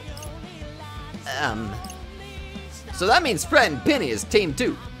Rindo. So that means Fred and Penny is team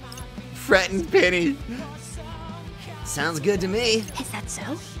 2. Fred and Penny. Sounds good to me. Is that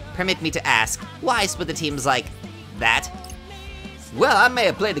so? Permit me to ask, why split the teams like that? Well, I may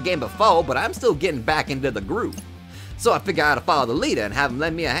have played the game before, but I'm still getting back into the groove. So I figure out how to follow the leader and have him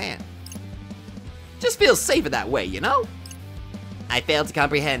lend me a hand. Just feels safer that way, you know? I fail to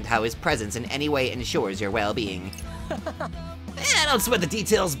comprehend how his presence in any way ensures your well-being. Don't sweat the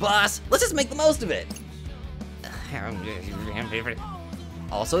details, boss. Let's just make the most of it.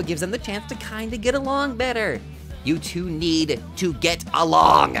 Also, it gives them the chance to kind of get along better. You two need to get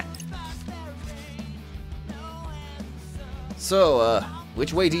along. So,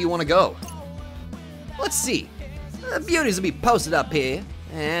 which way do you want to go? Let's see. The beauties will be posted up here,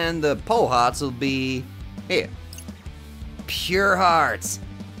 and the pole hearts will be here. Pure hearts.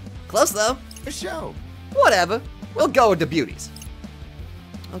 Close though. A show. Whatever. We'll go with the beauties.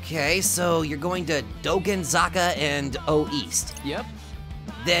 Okay, so you're going to Dogen, Zaka, and O East. Yep.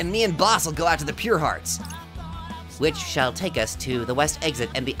 Then me and Boss will go out to the Pure Hearts. Which shall take us to the west exit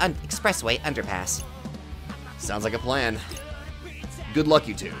and the expressway underpass. Sounds like a plan. Good luck,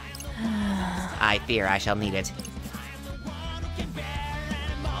 you two. I fear I shall need it.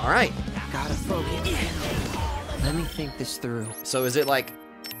 All right. Gotta focus. Let me think this through. So is it like,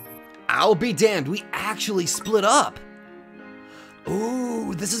 I'll be damned, we actually split up.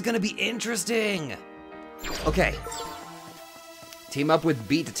 Ooh, this is gonna be interesting. Okay. Team up with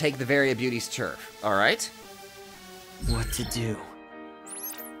Beat to take the Varia Beauty's turf, all right? What to do?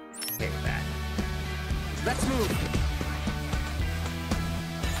 Okay with that. Let's move.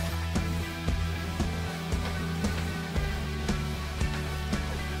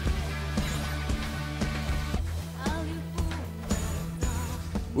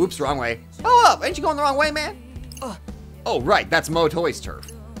 Oops, wrong way. Oh, up! Ain't you going the wrong way, man? Oh, right, that's Mo Toy's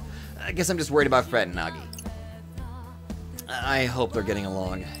turf. I guess I'm just worried about Fred and Nagi. I hope they're getting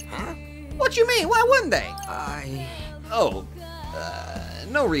along. Huh? What you mean? Why wouldn't they? Oh,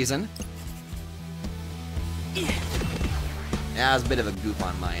 No reason. Yeah, it was a bit of a goof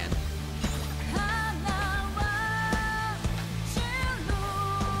on my end.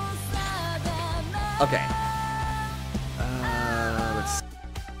 Okay. Let's...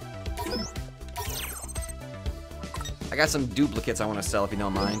 I got some duplicates I want to sell if you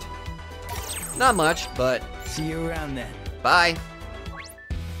don't mind. Not much, but see you around then. bye.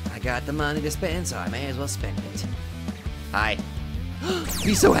 I got the money to spend, so I may as well spend it. Hi.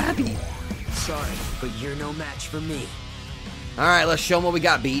 Be so happy. Sorry, but you're no match for me. All right, let's show them what we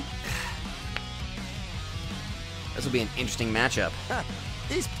got, Beat. This will be an interesting matchup.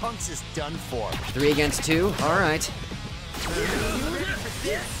 These punks is done for. 3 against 2. All right.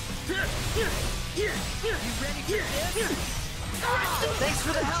 Thanks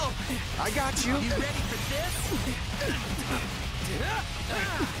for the help. I got you.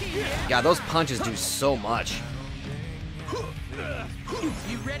 Yeah, those punches do so much.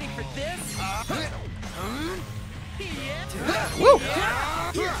 You ready for this? Woo!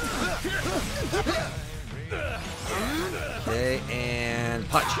 Okay, and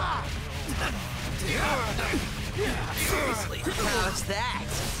punch. Seriously, how's that?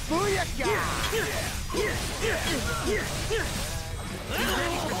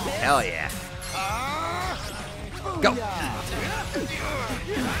 Hell yeah. Go.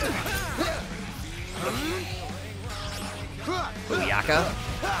 Booyaka.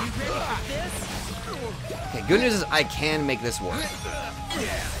 Okay, good news is I can make this work.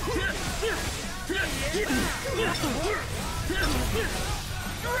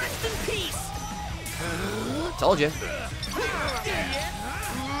 Rest in peace. Told you.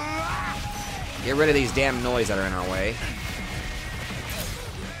 Get rid of these damn noise that are in our way.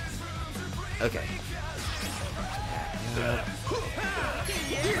 Okay.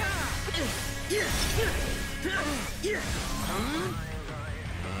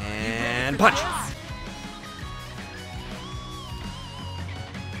 And punch.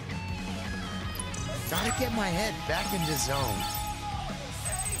 Gotta get my head back into zone.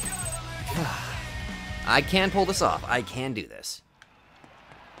 I can pull this off. I can do this.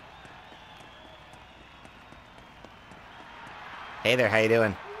 Hey there, how you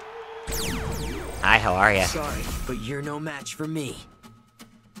doing? Hi, how are ya? Sorry, but you're no match for me.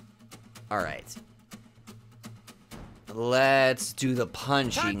 Alright. Let's do the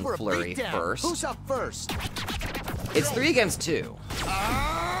punching Time for a flurry beatdown. first. Who's up first? It's 3 against 2.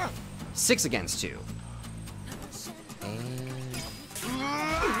 6 against 2.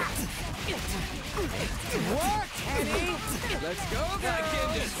 What, Henny? Let's go,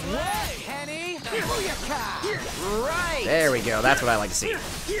 Candace. What, Henny? Booyaka! Right. There we go. That's what I like to see.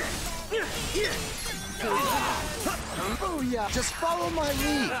 Booyah! Just follow my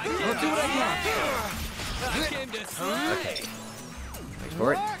lead. I'll do what I can. Candace. Okay. Wait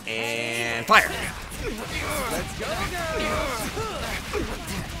for it. And fire. Let's go, girl.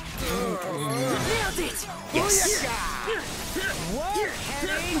 Nailed it. Yes. What,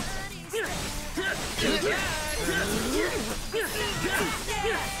 Henny?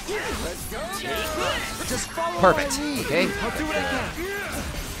 Just follow Perfect. my lead. Okay. I'll do what I can.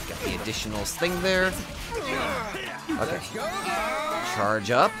 Got the additional thing there. Okay. Charge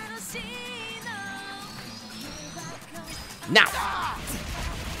up. Now.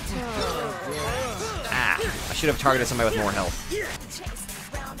 Ah, I should have targeted somebody with more health.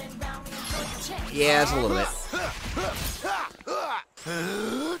 Yeah, it's a little bit.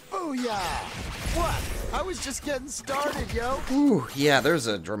 Booyah! What? I was just getting started, yo. Ooh, yeah, there's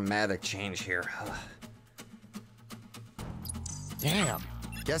a dramatic change here. Damn.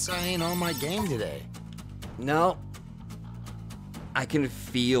 Guess I ain't on my game today. No. I can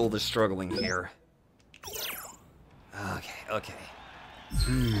feel the struggling here. Okay.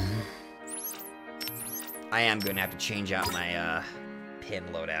 I am going to have to change out my pin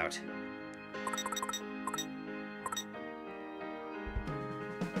loadout.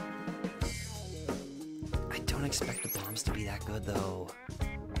 I don't expect the bombs to be that good, though.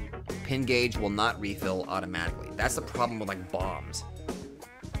 Pin gauge will not refill automatically. That's the problem with, like, bombs.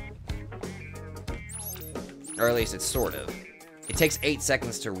 Or at least it's sort of. It takes 8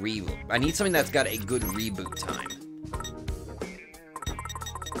 seconds to reboot. I need something that's got a good reboot time.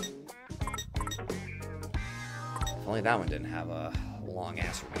 If only that one didn't have a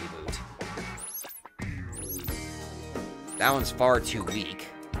long-ass reboot. That one's far too weak.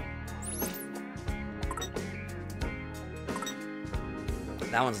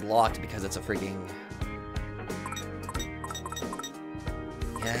 That one's locked because it's a freaking...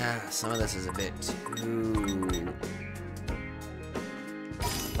 Yeah, some of this is a bit too...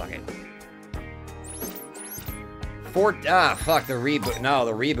 Fuck it. Fuck the reboot. No,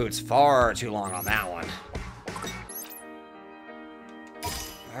 the reboot's far too long on that one.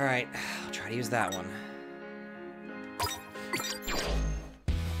 Alright, I'll try to use that one.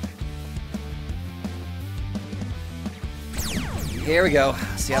 Here we go.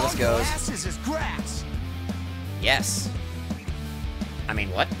 See how this goes. Glasses is grass. Yes. I mean,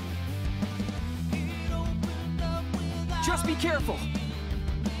 what? Just be careful.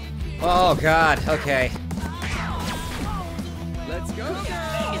 Oh, God. Okay. Let's go,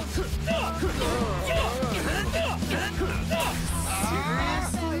 girl.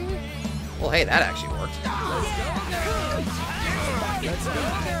 Well, hey, that actually worked. Let's go,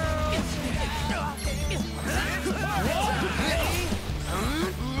 girl.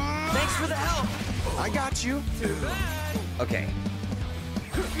 Thanks for the help. I got you. Okay.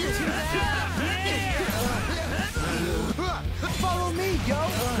 Follow me, yo.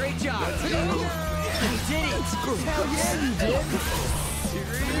 Great job. did it! Hell yeah, you did.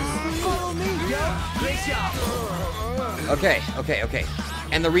 Follow me, yo. Great job! Okay.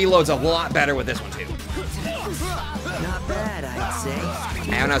 And the reload's a lot better with this one, too. Not bad, I'd say.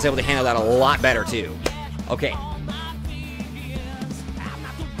 And I was able to handle that a lot better, too. Okay.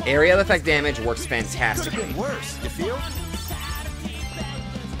 Area of effect damage works fantastically. Could get worse, you feel?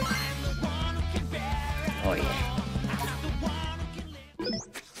 Oh, yeah.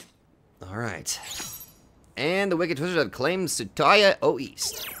 Alright. And the Wicked Twisters have claimed Sutaya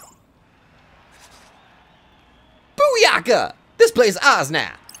East. Booyaka! This place is ours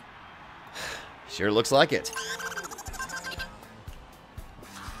now. Sure looks like it.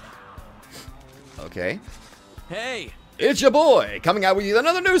 Okay. Hey! It's your boy, coming out with you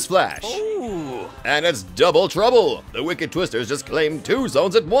another news flash. Ooh! And it's double trouble. The Wicked Twisters just claimed 2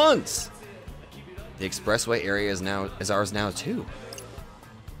 zones at once. The expressway area is ours now, too.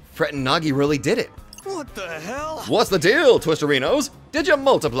 Fret and Nagi really did it. What the hell? What's the deal, Twisterinos? Did you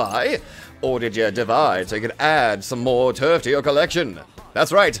multiply? Or did you divide so you could add some more turf to your collection?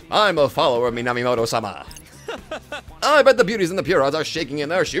 That's right, I'm a follower of Minamimoto-sama. I bet the beauties and the puras are shaking in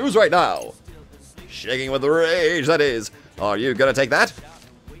their shoes right now. Shaking with rage, that is. Are you gonna take that?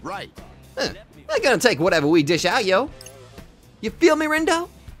 Right. I'm gonna take whatever we dish out, yo. You feel me, Rindo?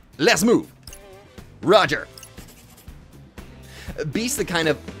 Let's move. Roger. Beast's the kind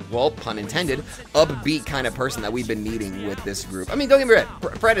of, well, pun intended, upbeat kind of person that we've been needing with this group. I mean, don't get me wrong,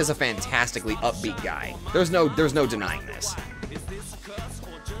 Fred is a fantastically upbeat guy. There's no denying this.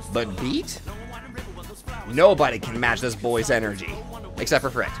 But Beat? Nobody can match this boy's energy, except for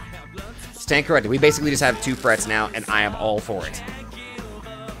Fred. Stand corrected, we basically just have 2 Frets now, and I am all for it.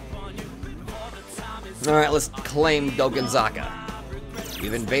 Alright, let's claim Dogonzaka.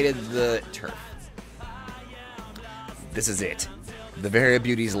 We've invaded the turf. This is it. The Very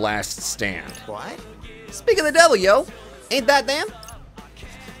Beauty's last stand. What? Speak of the devil, yo. Ain't that them?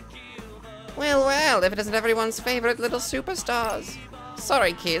 Well, if it isn't everyone's favorite little superstars.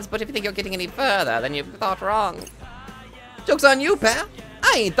 Sorry, kids, but if you think you're getting any further, then you've thought wrong. Joke's on you, pal.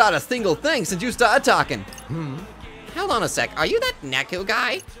 I ain't thought a single thing since you started talking. Hold on a sec, are you that Neku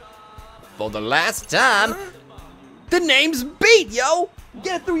guy? For the last time, the name's Beat, yo.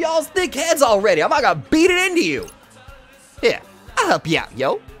 Get it through y'all's thick heads already. I'm gonna beat it into you. Here, I'll help you out,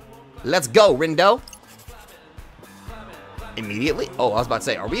 yo. Let's go, Rindo. Immediately? Oh, I was about to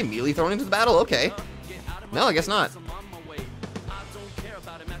say, are we immediately thrown into the battle? Okay. No, I guess not.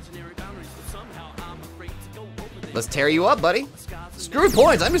 Let's tear you up, buddy. Screw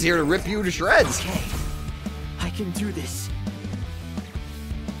points, I'm just here to rip you to shreds. Okay. I can do this.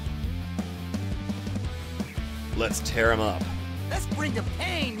 Let's tear him up. Let's bring the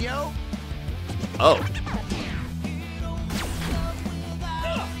pain, yo. Oh.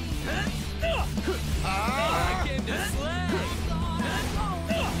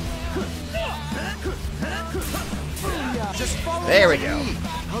 Just follow There we me. go.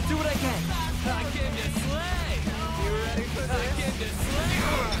 I'll do what I can. I came to slay. You ready for this? I came to slay.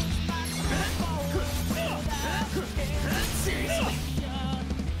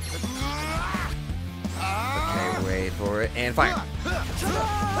 Okay, wait for it, and fire.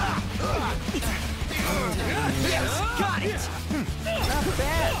 Got it. Not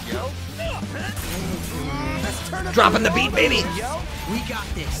bad, yo. Let's turn up Dropping the beat, baby. yo. We got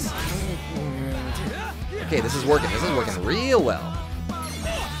this. Okay, this is working. This is working real well.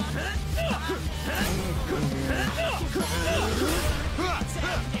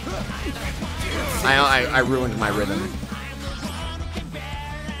 I ruined my rhythm.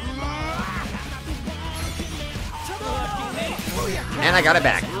 And I got it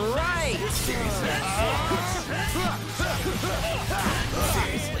back. Right.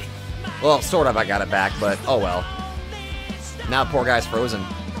 Well, sort of I got it back, but oh well. Now poor guy's frozen.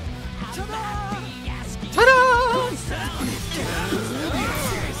 Ta-da!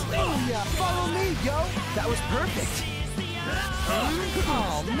 Follow me, yo. That was perfect.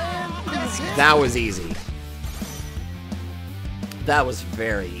 Oh man, that's it. That was easy. That was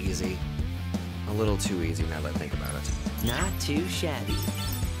very easy. A little too easy now that I think about it. Not too shabby.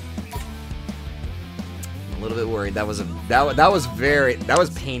 I'm a little bit worried. That was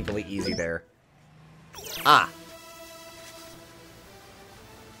painfully easy there. Ah.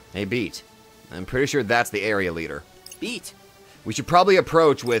 Hey, Beat. I'm pretty sure that's the area leader. Beat. We should probably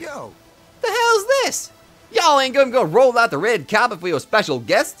approach with, Yo, the hell's this? Y'all ain't gonna go roll out the red carpet for your special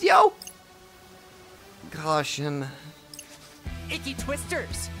guests, yo? Caution. Icky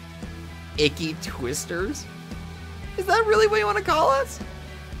twisters. Icky twisters? Is that really what you want to call us?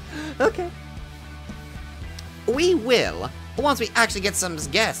 Okay. We will, once we actually get some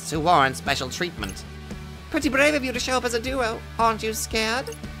guests who warrant special treatment. Pretty brave of you to show up as a duo. Aren't you scared?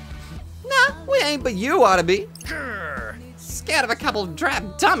 Nah, we ain't, but you ought to be. Grr. Scared of a couple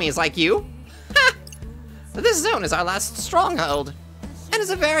drab dummies like you? Ha! This zone is our last stronghold. And as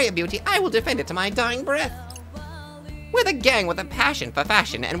a Varia beauty, I will defend it to my dying breath. We're the gang with a passion for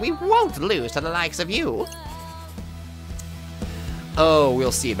fashion, and we won't lose to the likes of you. Oh,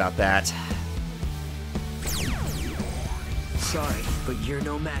 we'll see about that. Sorry, but you're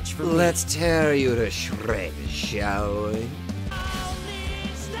no match for me. Let's tear you to shreds, shall we?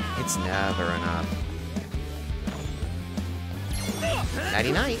 It's never enough.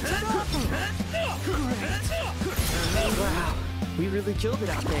 Nighty-night. Wow, we really killed it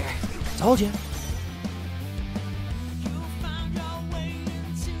out there. Told you.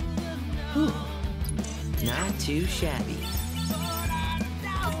 Not too shabby.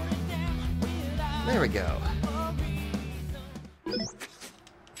 There we go.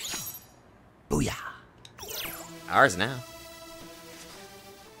 Booyah. Ours now.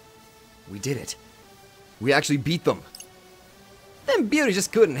 We did it. We actually beat them. Them beauties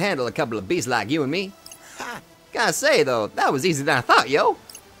just couldn't handle a couple of beasts like you and me. Gotta say, though, that was easier than I thought, yo.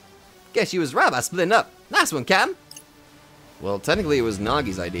 Guess you was right about splitting up. Nice one, Captain. Well, technically it was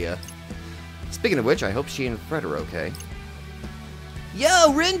Nagi's idea. Speaking of which, I hope she and Fred are okay.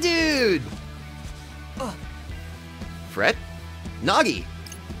 Yo, Rin Dude! Fred? Nagi!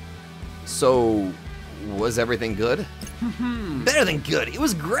 So, was everything good? Better than good, it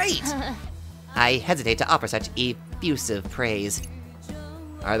was great! I hesitate to offer such effusive praise.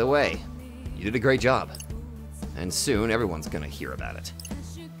 Either way, you did a great job. And soon everyone's gonna hear about it.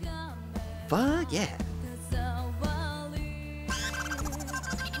 Fuck yeah.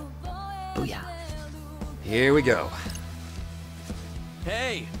 Booyah. Here we go.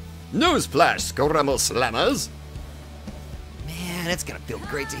 Hey! Newsflash, Scramble Slammers! Man, it's gonna feel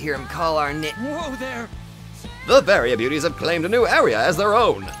great to hear him call our nit. Whoa there! The Varia Beauties have claimed a new area as their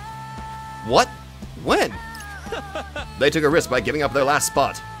own. What? When? They took a risk by giving up their last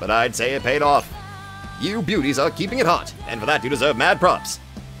spot, but I'd say it paid off. You beauties are keeping it hot, and for that you deserve mad props.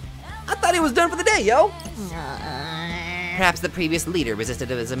 I thought he was done for the day, yo! Perhaps the previous leader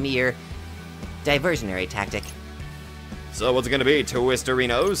resisted it as a mere diversionary tactic. So what's it gonna be,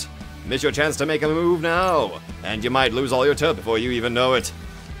 Twisterinos? Miss your chance to make a move now, and you might lose all your turf before you even know it.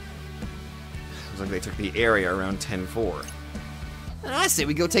 Looks like they took the area around 10-4. I say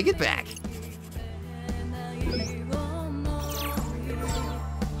we go take it back.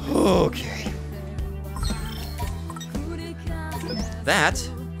 Okay. That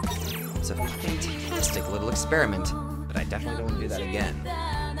was a fantastic little experiment, but I definitely don't want to do that again.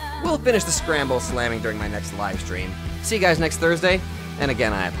 We'll finish the Scramble slamming during my next live stream. See you guys next Thursday, and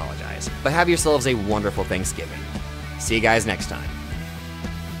again, I apologize. But have yourselves a wonderful Thanksgiving. See you guys next time.